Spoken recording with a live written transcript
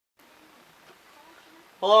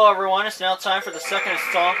Hello everyone, it's now time for the second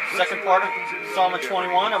part of installment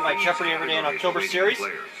 21 of my Jeopardy Every Day in October series.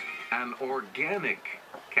 An organic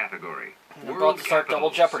category. I'm about to start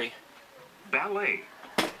Double Jeopardy. Ballet.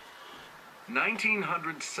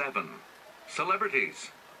 1907.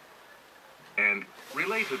 Celebrities. And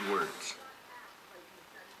related words.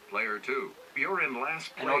 Player 2. You're in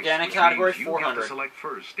last place. An organic category, 400. You get to select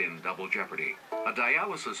first in Double Jeopardy. A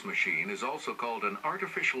dialysis machine is also called an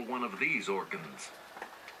artificial one of these organs.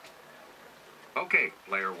 Okay,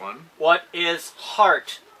 player 1. What is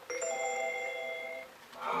heart?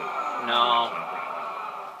 No.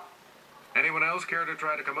 Anyone else care to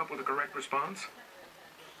try to come up with a correct response?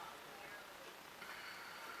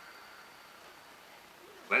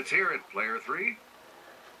 Let's hear it, player 3.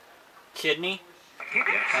 Kidney? Yes.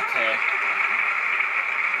 Okay.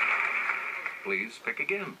 Please pick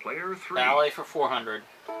again, player 3. Ballet for 400.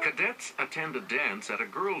 Cadets attend a dance at a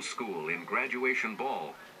girls' school in graduation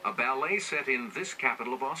ball. A ballet set in this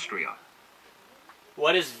capital of Austria.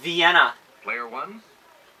 What is Vienna? Player 1.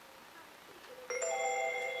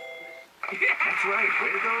 That's right,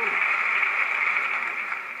 way to go.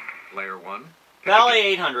 Player 1. Ballet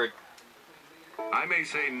 800. I may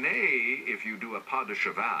say nay if you do a pas de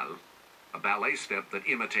cheval, a ballet step that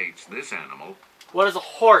imitates this animal. What is a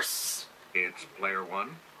horse? It's player 1.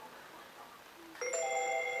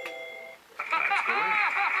 That's correct.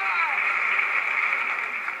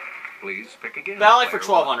 Please pick again. Ballet for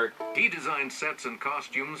 1200. He designed sets and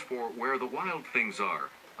costumes for Where the Wild Things Are,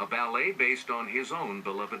 a ballet based on his own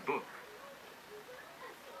beloved book.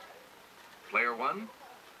 Player 1.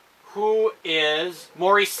 Who is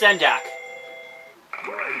Maurice Sendak?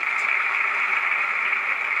 Right.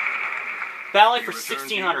 Ballet He for returns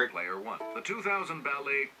to you, 1600. Player 1. The 2000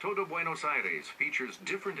 ballet Todo Buenos Aires features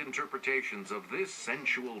different interpretations of this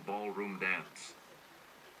sensual ballroom dance.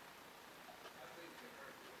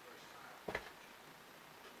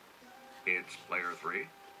 It's player 3.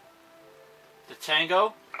 The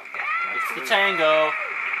tango? It's the tango.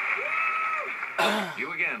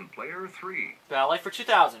 You again, player 3. Ballet for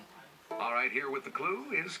 2000. All right, here with the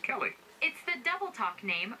clue is Kelly. It's the double talk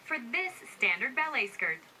name for this standard ballet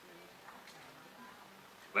skirt.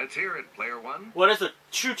 Let's hear it, player 1. What is a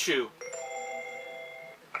choo-choo?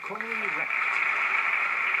 Correct.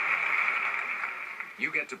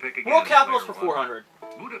 You get to pick again. World capitals for player 1.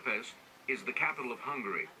 400. Budapest is the capital of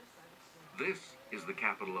Hungary. This is the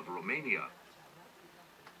capital of Romania.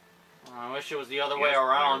 I wish it was the other Yes, way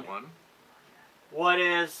around. player 1. What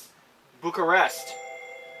is Bucharest?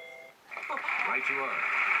 Right you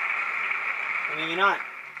are. Maybe not.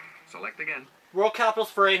 Select again. World capitals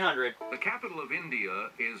for 800. The capital of India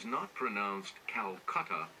is not pronounced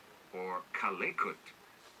Calcutta or Calicut,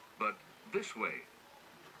 but this way.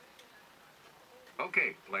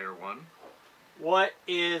 Okay, player 1. What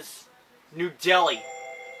is New Delhi?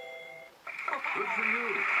 Good for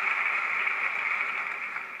you.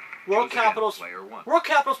 World Choose again, capitals. player 1. World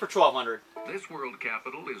capitals for 1200. This world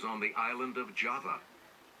capital is on the island of Java.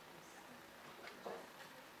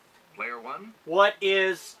 Player 1. What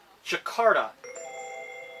is Jakarta?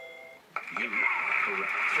 You are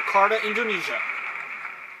correct. Jakarta, Indonesia.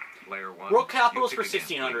 Player 1. World capitals You for pick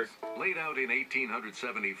again, 1600. please. Laid out in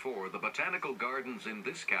 1874, the botanical gardens in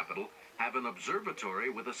this capital have an observatory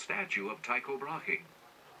with a statue of Tycho Brahe.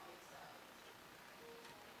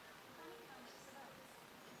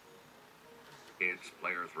 It's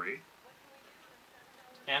player 3.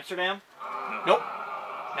 Amsterdam? No. Nope.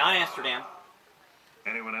 Not Amsterdam.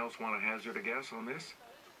 Anyone else want to hazard a guess on this?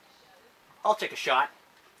 I'll take a shot.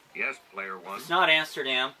 Yes, player 1. It's not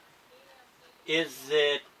Amsterdam. Is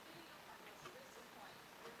it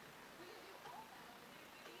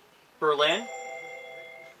Berlin?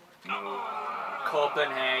 No.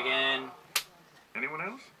 Copenhagen? Anyone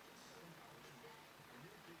else?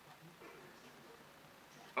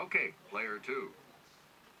 Okay, player 2.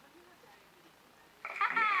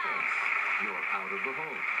 Yes, you're out of the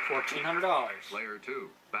hole. $1,400. Player 2.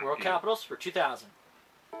 Back World to you. capitals for 2000.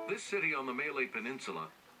 This city on the Malay Peninsula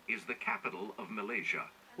is the capital of Malaysia.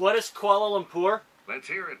 What is Kuala Lumpur? Let's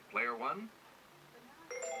hear it, player 1.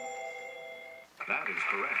 That is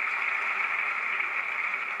correct.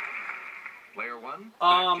 Player 1,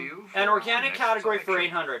 back to you for An our organic next category for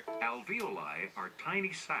selection. 800. Alveoli are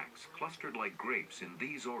tiny sacs clustered like grapes in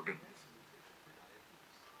these organs.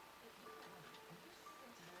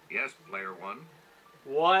 Yes, player 1.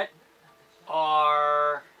 What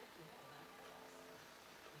are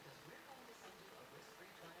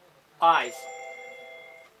eyes?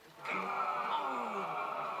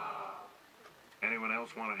 Anyone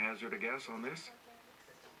else want to hazard a guess on this?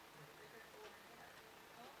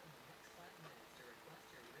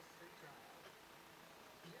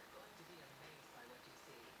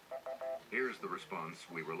 Here's the response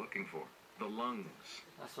we were looking for. The lungs.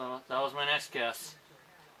 That was my next guess.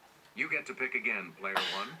 You get to pick again, player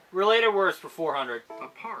one. Related words for 400. A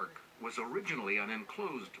park was originally an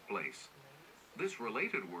enclosed place. This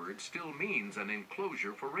related word still means an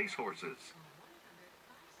enclosure for racehorses.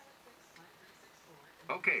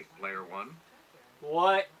 Okay, player one.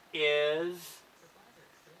 What is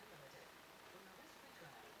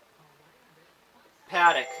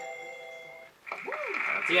paddock?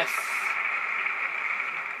 That's Yes.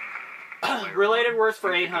 Player Related one. words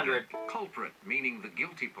for Pick 800. again. Culprit, meaning the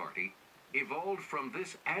guilty party, evolved from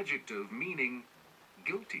this adjective meaning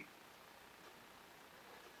guilty.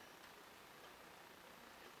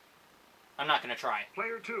 I'm not going to try.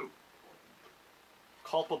 Player two.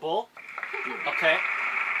 Culpable. Good. Okay.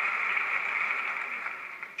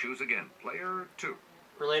 Choose again. Player two.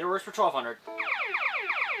 Related words for 1200.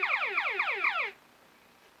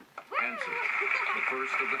 Answer. The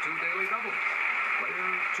first of the two daily doubles.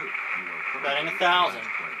 Player two. You are Betting currently 1,000. in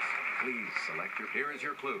last place. Please select your... Here is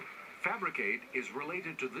your clue. Fabricate is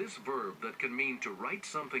related to this verb that can mean to write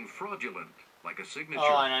something fraudulent, like a signature.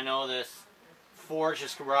 Oh, and I know this. Forge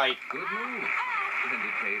is right. Good move. And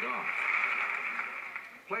it paid off.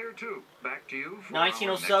 Player two. Back to you for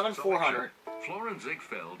 1907, our next 400. selection. Florin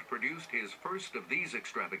Ziegfeld produced his first of these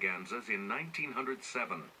extravaganzas in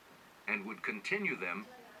 1907 and would continue them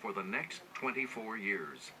for the next 24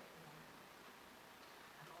 years.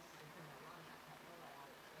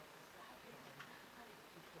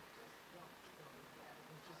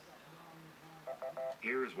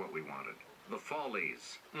 Here's what we wanted. The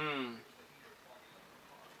Follies.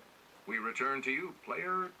 We return to you,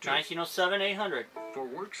 player two. 1907, 800. For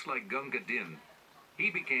works like Gunga Din, he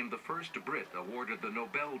became the first Brit awarded the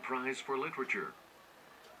Nobel Prize for Literature.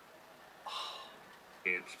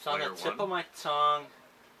 It's It's on player the tip one. of my tongue.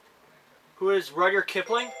 Who is Rudyard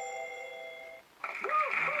Kipling?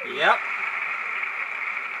 Yep.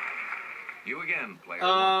 You again, player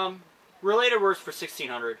one. Related words for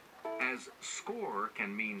 1600. As score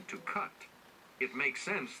can mean to cut, it makes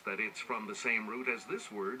sense that it's from the same root as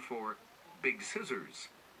this word for big scissors.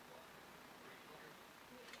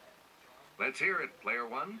 Let's hear it, player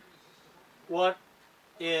one. What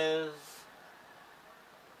is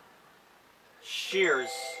shears?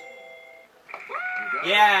 You got it.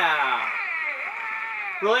 Yeah.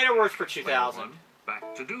 Related words for Player 2000. one.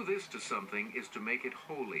 Back. To do this to something is to make it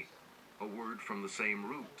holy, a word from the same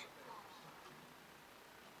root.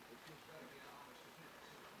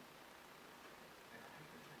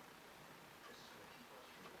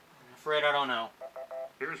 I'm afraid I don't know.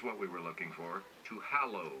 Here's what we were looking for. To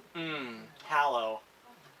hallow. Hallow.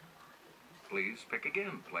 Please pick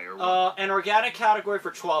again, player one. An organic category for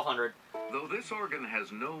 1200. Though this organ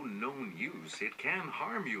has no known use, it can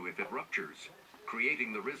harm you if it ruptures,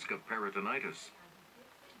 creating the risk of peritonitis.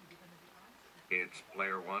 It's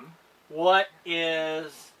player one. What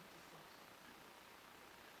is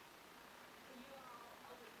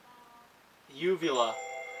uvula?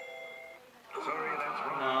 Sorry, that's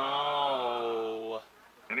wrong. No.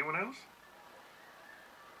 Anyone else?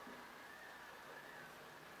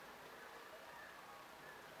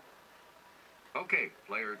 Okay,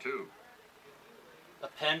 player two.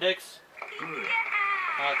 Appendix? Good.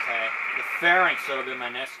 Okay. The pharynx, that'll be my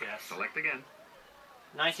next guess. Select again.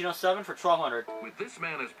 1907 for 1200. With this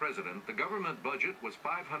man as president, the government budget was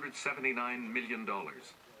 $579 million,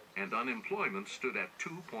 and unemployment stood at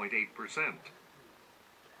 2.8%.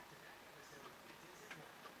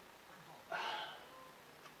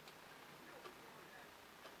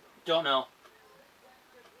 Don't know.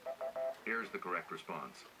 Here's the correct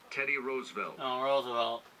response. Teddy Roosevelt. Oh,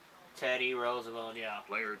 Roosevelt. Teddy Roosevelt, yeah.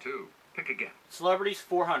 Player two. Pick again. Celebrities,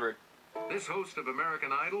 400. This host of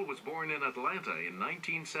American Idol was born in Atlanta in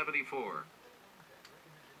 1974.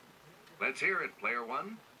 Let's hear it, player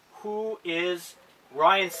one. Who is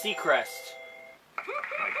Ryan Seacrest?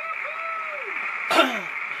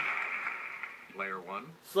 Player one.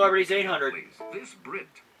 Celebrities, Pick again, 800. please. This Brit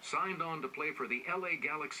signed on to play for the LA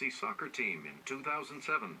Galaxy soccer team in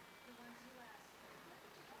 2007.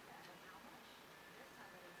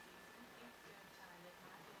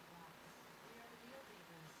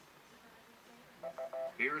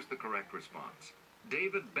 Here's the correct response.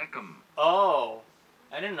 David Beckham. Oh.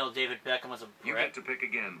 I didn't know David Beckham was a You Brit. get to pick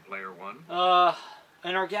again, player one.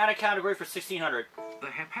 An organic category for 1600. The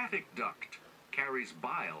hepatic duct carries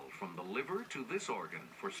bile from the liver to this organ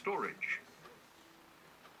for storage.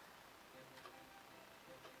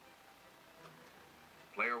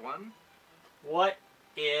 Player one. What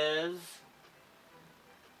is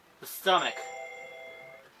the stomach?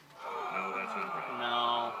 No, that's not right.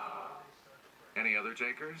 No. Any other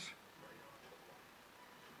takers?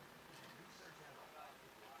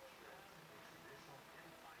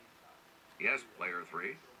 Yes, player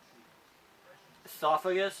 3.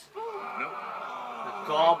 Esophagus, Nope.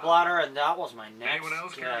 gallbladder, and that was my next Anyone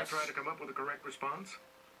else care to guess. try to come up with a correct response?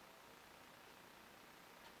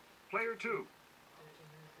 Player 2.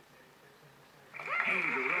 Hey,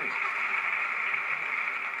 you're right.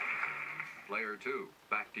 Player 2,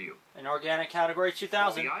 back to you. An organic category,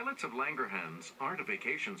 2000. The islets of Langerhans aren't a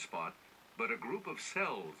vacation spot, but a group of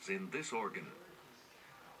cells in this organ.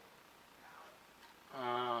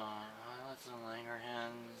 Islets and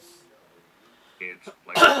Langerhans. It's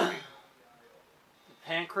player 3. The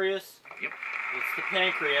pancreas. Yep. It's the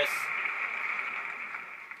pancreas.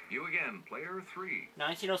 You again, player 3.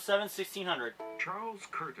 1907, 1600. Charles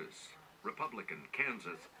Curtis, Republican,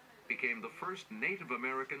 Kansas, became the first Native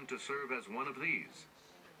American to serve as one of these.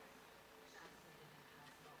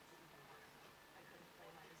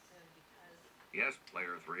 Yes,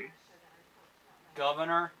 player 3.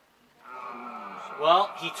 Governor.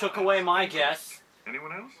 Well, he took away my guess.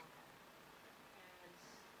 Anyone else?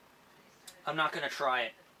 I'm not going to try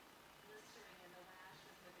it.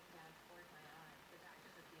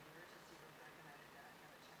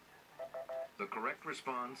 The correct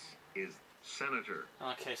response is senator.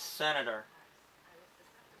 Okay, senator.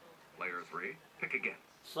 Player 3, pick again.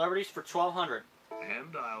 Celebrities for 1200.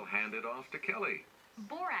 And I'll hand it off to Kelly.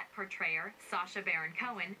 Borat portrayer Sacha Baron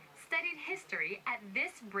Cohen studied history at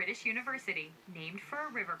this British university, named for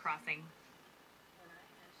a river crossing.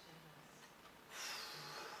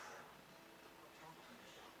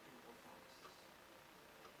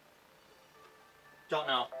 Don't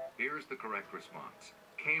know. Here's the correct response.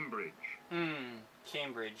 Cambridge.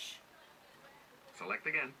 Cambridge. Select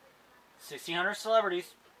again. 1600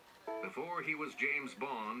 celebrities. Before he was James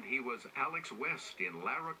Bond, he was Alex West in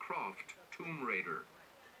Lara Croft, Tomb Raider.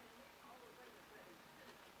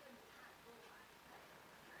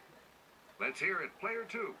 Let's hear it. Player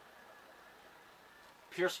 2.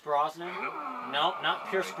 Pierce Brosnan. Nope. Nope, not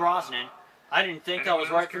Pierce Brosnan. I didn't think that was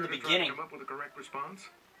Anyone right else from the care to try to beginning. Come up with a correct response.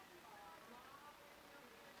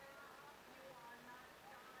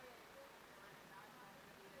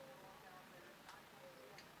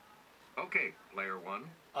 Okay, player 1.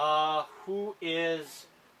 Who is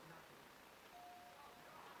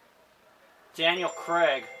Daniel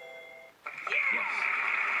Craig? Yes.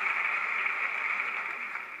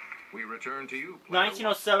 We return to you, player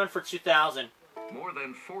 1907 for 2000. 1. More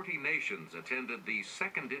than 40 nations attended the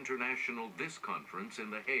Second International This Conference in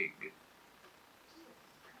The Hague.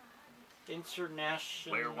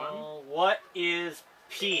 International. Player 1. What is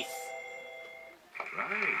peace?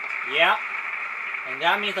 Right. Yeah. And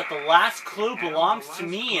that means that the last clue And belongs the to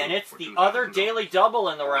last me, clue and it's for the 2000. other daily double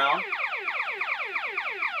in the round.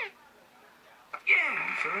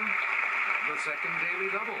 Yeah, sir. The second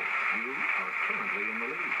daily double. You are currently in the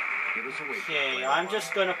lead. Give us a wait. Okay, player I'm 1.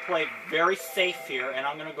 just going to play very safe here, and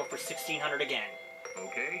I'm going to go for 1600 again.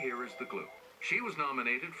 Okay, here is the clue. She was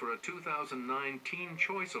nominated for a 2009 Teen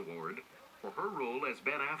Choice Award for her role as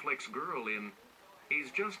Ben Affleck's girl in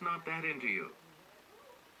He's Just Not That Into You.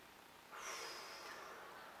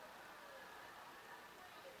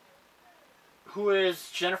 Who is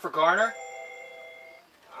Jennifer Garner?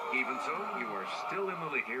 Even so, you are still in the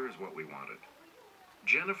lead. Here is what we wanted.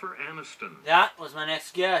 Jennifer Aniston. That was my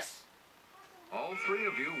next guess. All three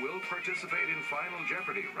of you will participate in Final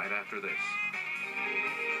Jeopardy right after this.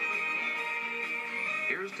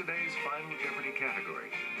 Here's today's Final Jeopardy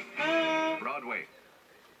category. Broadway.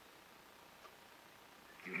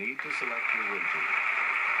 You need to select your wager.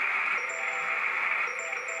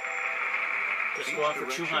 Just Each going for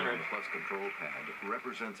direction 200. on the plus control pad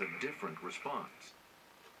represents a different response.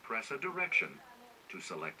 Press a direction to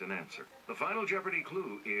select an answer. The Final Jeopardy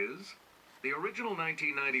clue is the original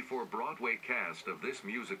 1994 Broadway cast of this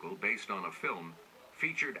musical, based on a film,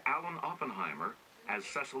 featured Alan Oppenheimer as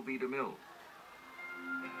Cecil B. DeMille.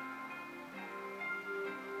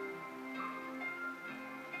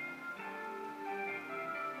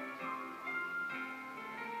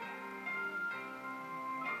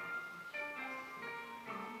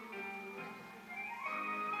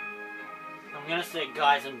 I'm going to say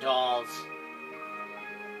Guys and Dolls.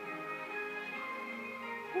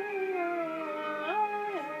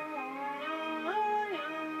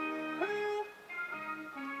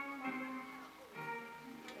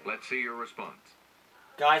 Let's see your response.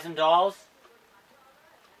 Guys and Dolls?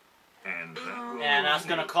 And that will And that's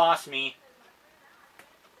going to cost me.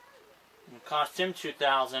 It cost him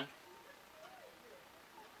 2,000.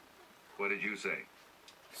 What did you say?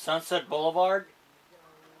 Sunset Boulevard?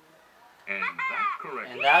 And that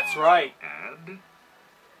correctly. And that's right. Add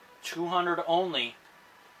 200 only.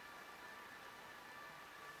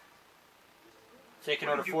 Taking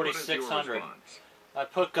What order did you put as your 4,600. response? I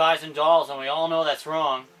put guys and dolls, and we all know that's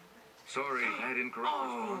wrong. Sorry, that incorrect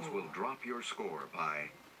response will drop your score by...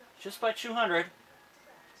 Just by 200.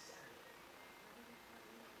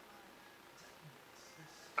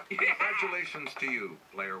 Congratulations to you,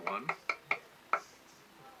 player one.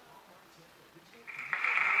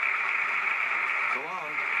 So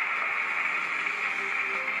long.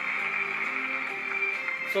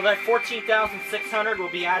 So that 14,600 will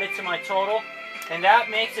be added to my total, and that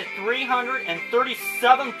makes it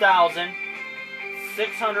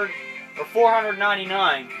 337,600 or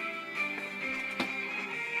 499.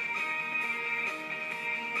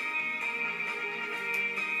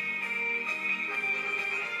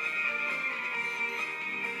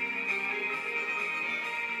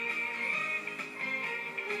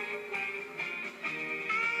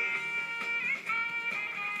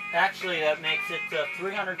 Actually, that makes it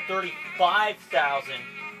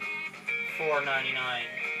 335,499.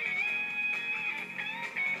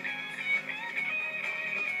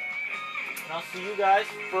 And I'll see you guys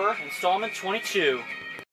for installment 22.